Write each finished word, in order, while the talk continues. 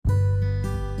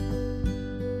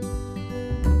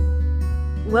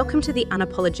Welcome to The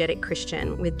Unapologetic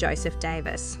Christian with Joseph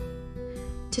Davis.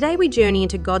 Today we journey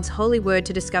into God's holy word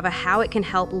to discover how it can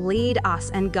help lead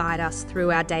us and guide us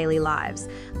through our daily lives.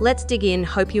 Let's dig in.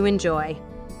 Hope you enjoy.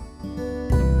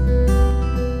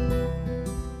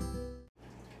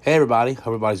 Hey everybody, hope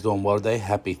everybody's doing well today.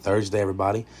 Happy Thursday,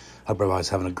 everybody. Hope everybody's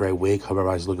having a great week. Hope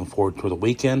everybody's looking forward to the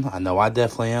weekend. I know I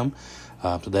definitely am.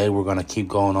 Today we're going to keep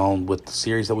going on with the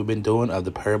series that we've been doing of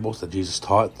the parables that Jesus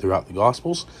taught throughout the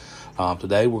Gospels.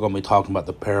 Today we're going to be talking about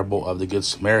the parable of the Good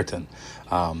Samaritan.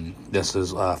 This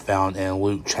is found in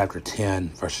Luke chapter 10,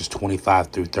 verses 25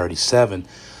 through 37.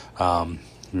 I'm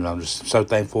just so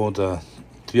thankful to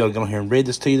be able to go here and read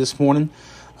this to you this morning.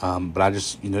 But I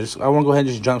want to go ahead and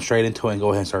just jump straight into it and go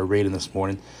ahead and start reading this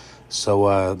morning.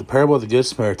 So the parable of the Good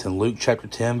Samaritan, Luke chapter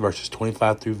 10, verses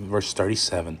 25 through verse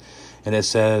 37. And it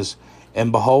says,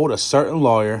 "And behold, a certain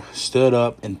lawyer stood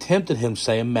up and tempted him,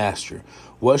 saying, Master,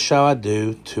 what shall I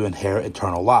do to inherit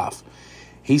eternal life?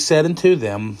 He said unto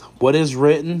them, What is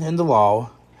written in the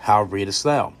law? How readest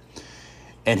thou?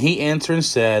 And he answered and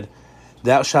said,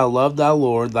 Thou shalt love thy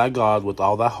Lord thy God with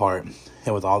all thy heart,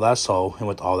 and with all thy soul, and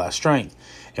with all thy strength,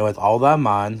 and with all thy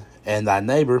mind, and thy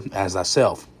neighbor as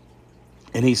thyself.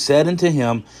 And he said unto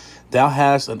him, Thou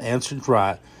hast an answered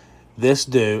right, this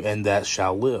do, and that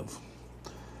shalt live.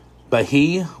 But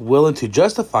he, willing to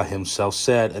justify himself,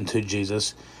 said unto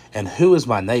Jesus, And who is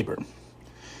my neighbor?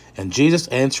 And Jesus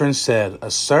answered and said, A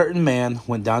certain man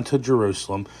went down to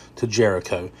Jerusalem, to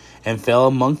Jericho, and fell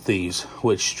among thieves,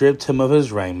 which stripped him of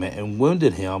his raiment, and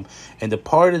wounded him, and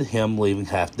departed him, leaving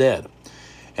half dead.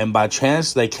 And by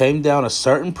chance they came down a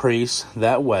certain priest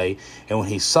that way, and when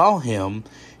he saw him,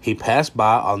 he passed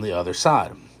by on the other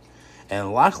side.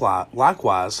 And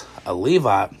likewise a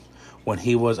Levite, when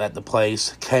he was at the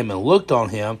place, came and looked on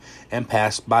him, and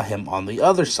passed by him on the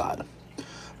other side.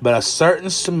 But a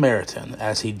certain Samaritan,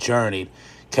 as he journeyed,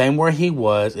 came where he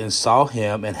was, and saw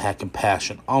him, and had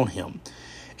compassion on him.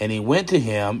 And he went to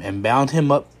him, and bound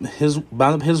up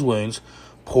his wounds,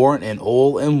 poured in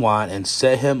oil and wine, and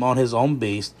set him on his own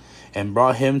beast, and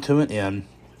brought him to an inn,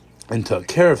 and took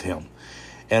care of him.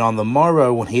 And on the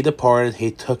morrow, when he departed, he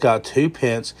took out 2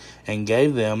 pence, and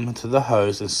gave them to the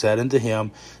host, and said unto him,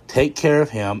 Take care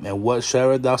of him, and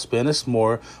whatsoever thou spendest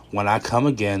more, when I come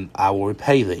again, I will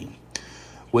repay thee.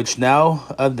 Which now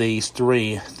of these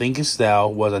 3 thinkest thou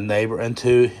was a neighbor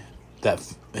unto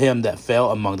him that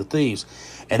fell among the thieves?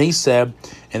 And he said,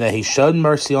 and that he showed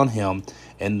mercy on him.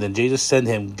 And then Jesus said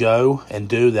to him, Go and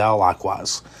do thou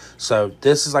likewise. So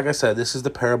this is, like I said, this is the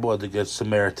parable of the Good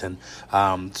Samaritan.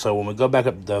 So when we go back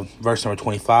up to verse number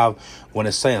 25, when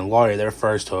it's saying lawyer, that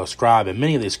refers to a scribe. And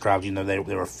many of these scribes, they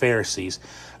were Pharisees.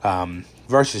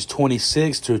 Verses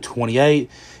 26 through 28,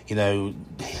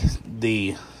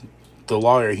 the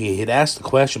lawyer, he had asked the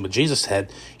question, but Jesus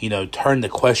had, turned the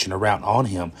question around on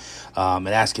him, and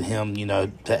asking him,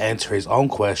 to answer his own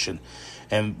question.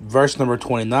 And verse number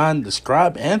 29, the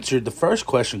scribe answered the first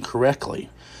question correctly.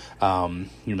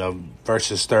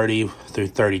 Verses 30 through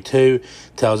 32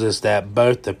 tells us that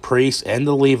both the priest and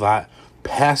the Levite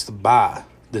passed by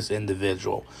this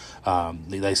individual.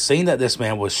 They seen that this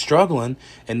man was struggling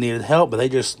and needed help, but they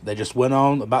just went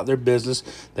on about their business.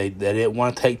 They didn't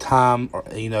want to take time,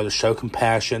 to show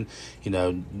compassion.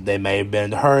 They may have been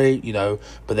in a hurry,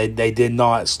 but they did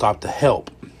not stop to help.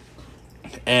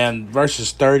 And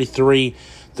verses 33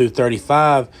 through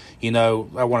 35, I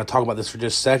want to talk about this for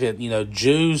just a second.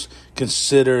 Jews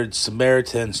considered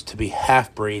Samaritans to be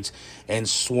half-breeds and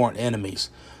sworn enemies.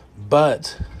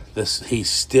 But he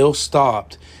still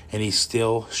stopped, and he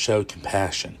still showed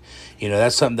compassion.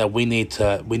 That's something that we need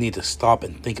to stop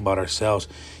and think about ourselves.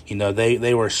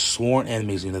 They were sworn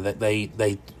enemies. That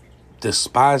they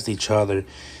despised each other,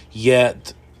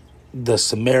 yet the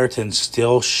Samaritans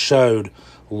still showed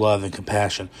love and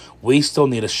compassion. We still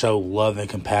need to show love and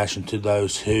compassion to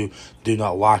those who do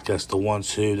not like us, the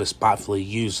ones who despitefully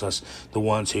use us, the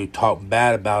ones who talk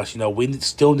bad about us. We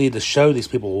still need to show these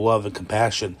people love and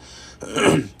compassion.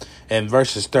 In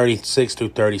verses 36 through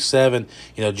 37,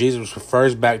 Jesus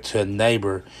refers back to a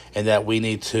neighbor, and that we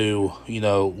need to,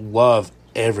 love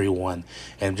everyone.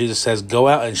 And Jesus says, go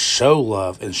out and show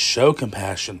love and show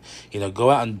compassion. Go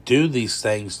out and do these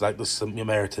things like the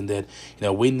Samaritan did.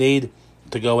 We need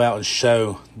to go out and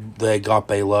show the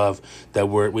agape love that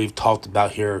we've talked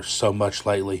about here so much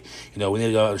lately. We need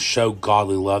to go out and show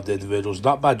godly love to individuals,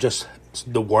 not by just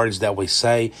the words that we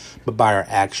say, but by our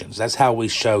actions. That's how we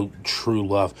show true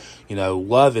love.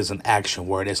 Love is an action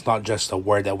word. It's not just a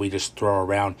word that we just throw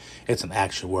around. It's an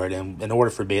action word. And in order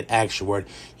for it to be an action word,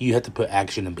 you have to put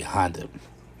action in behind it.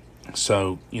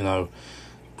 So,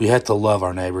 we have to love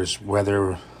our neighbors,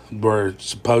 whether we're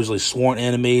supposedly sworn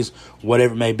enemies,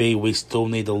 whatever it may be, we still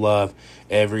need to love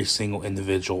every single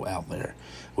individual out there.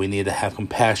 We need to have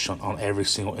compassion on every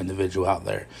single individual out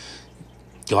there.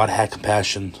 God had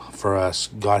compassion for us.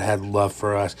 God had love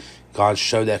for us. God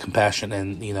showed that compassion,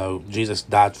 and Jesus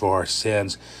died for our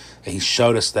sins, and He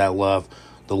showed us that love.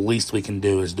 The least we can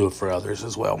do is do it for others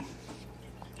as well.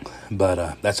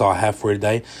 But that's all I have for you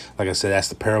today. Like I said, that's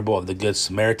the parable of the Good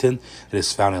Samaritan. It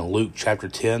is found in Luke chapter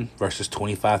 10, verses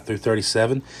 25 through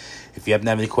 37. If you happen to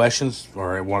have any questions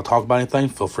or want to talk about anything,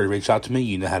 feel free to reach out to me.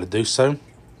 You know how to do so.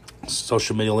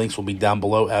 Social media links will be down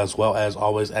below, as well as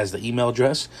always as the email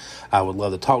address. I would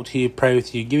love to talk to you, pray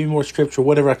with you, give you more scripture,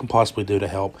 whatever I can possibly do to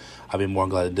help. I'd be more than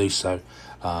glad to do so.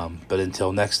 But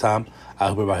until next time, I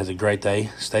hope everybody has a great day.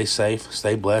 Stay safe,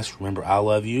 stay blessed. Remember, I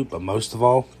love you, but most of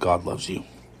all, God loves you.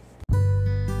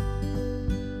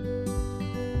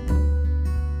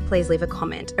 Please leave a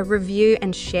comment, a review,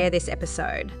 and share this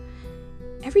episode.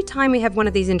 Every time we have one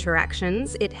of these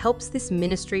interactions, it helps this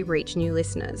ministry reach new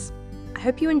listeners. I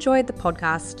hope you enjoyed the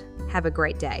podcast. Have a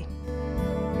great day.